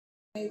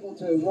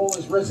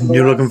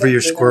You're looking for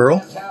your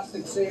squirrel?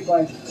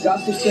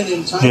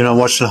 You're not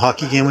watching the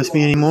hockey game with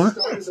me anymore?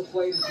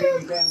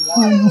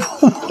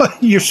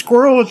 Your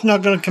squirrel is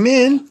not going to come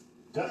in.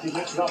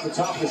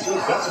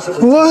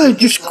 What?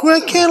 I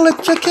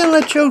can't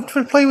let you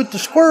play with the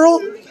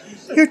squirrel.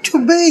 You're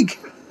too big.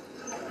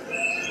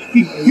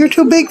 You're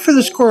too big for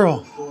the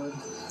squirrel.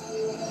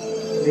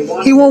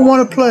 He won't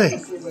want to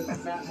play.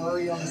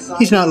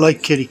 He's not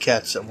like kitty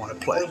cats that want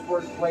to play.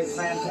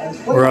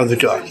 Or other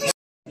dogs.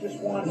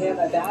 Just want him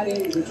at that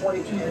age of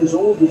 22 years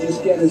old to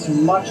just get as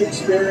much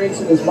experience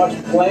and as much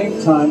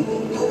playing time.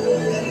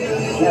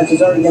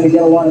 Chances are he's going to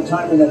get a lot of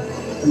time in the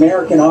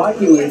American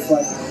Hockey League,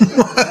 but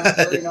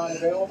he's not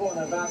available in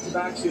a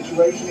back-to-back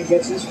situation. He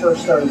gets his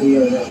first start of the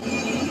year there.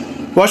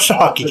 Watch the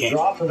hockey game.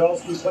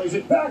 Pavelski plays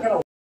it back in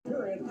a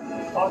period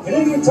on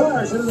Canadian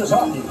Tires into this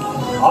hockey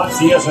on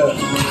CSN.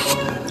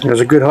 There's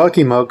a good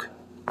hockey mug.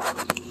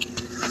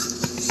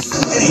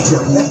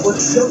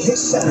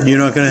 You're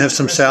not going to have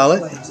some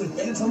salad?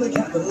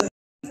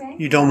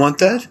 You don't want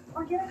that?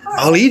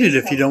 I'll eat it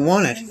if you don't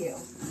want it.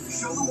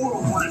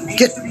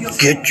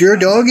 Get your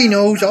doggy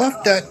nose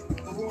off that.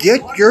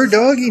 Get your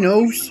doggy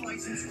nose.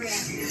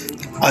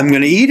 I'm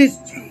going to eat it.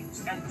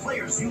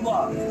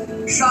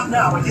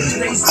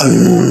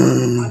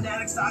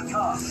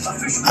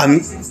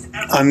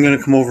 I'm going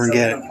to come over and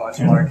get it.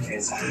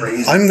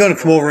 I'm going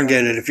to come over and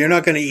get it. If you're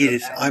not going to eat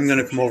it, I'm going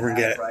to come over and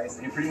get it.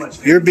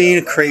 You're being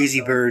a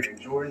crazy bird.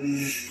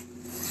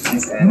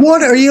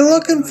 What are you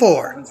looking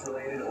for?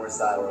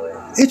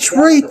 It's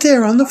right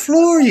there on the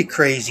floor, you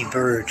crazy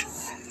bird.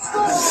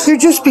 You're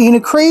just being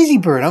a crazy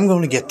bird. I'm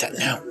going to get that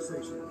now.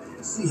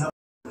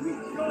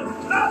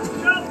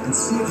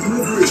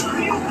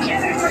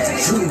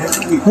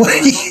 What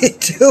are you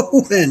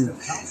doing?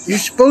 You're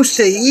supposed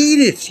to eat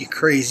it, you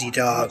crazy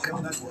dog.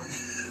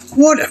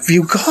 What have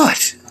you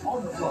got?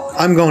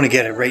 I'm going to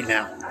get it right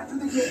now.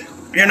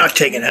 You're not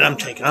taking it. I'm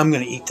taking it. I'm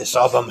going to eat this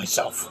all by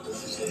myself.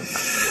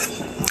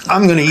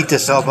 I'm going to eat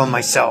this all by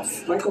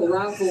myself.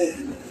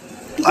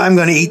 I'm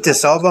going to eat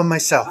this all by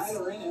myself.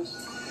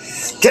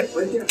 Get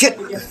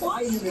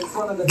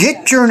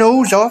your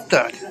nose off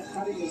that.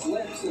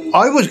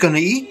 I was going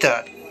to eat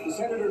that. The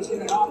Senators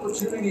get an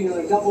opportunity on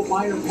a double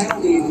minor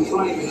penalty to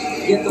try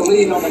and get the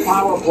lead on the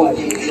power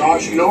play.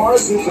 Josh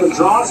Norris for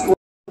draws.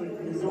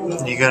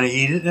 You going to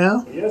eat it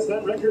now? Yes,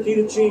 that record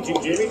needed changing,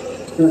 Jamie.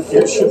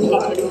 Here's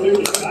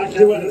Chicago back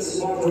to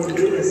us.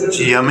 It's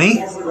yummy.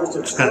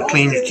 It's going to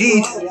clean your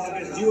teeth.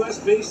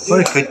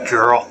 What a good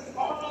girl.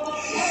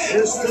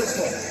 Here's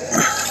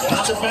Stützle.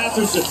 Back to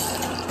Matheson.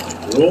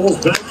 Rolls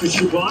back to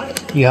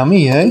Shabbat.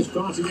 Yummy, eh? He's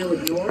crossing here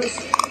with Norris.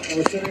 And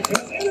the center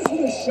pass. And it's with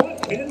a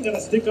shot. Pin going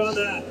to stick on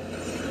that.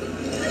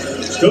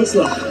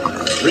 Stützle.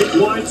 Rick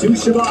wide to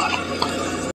Shabbat.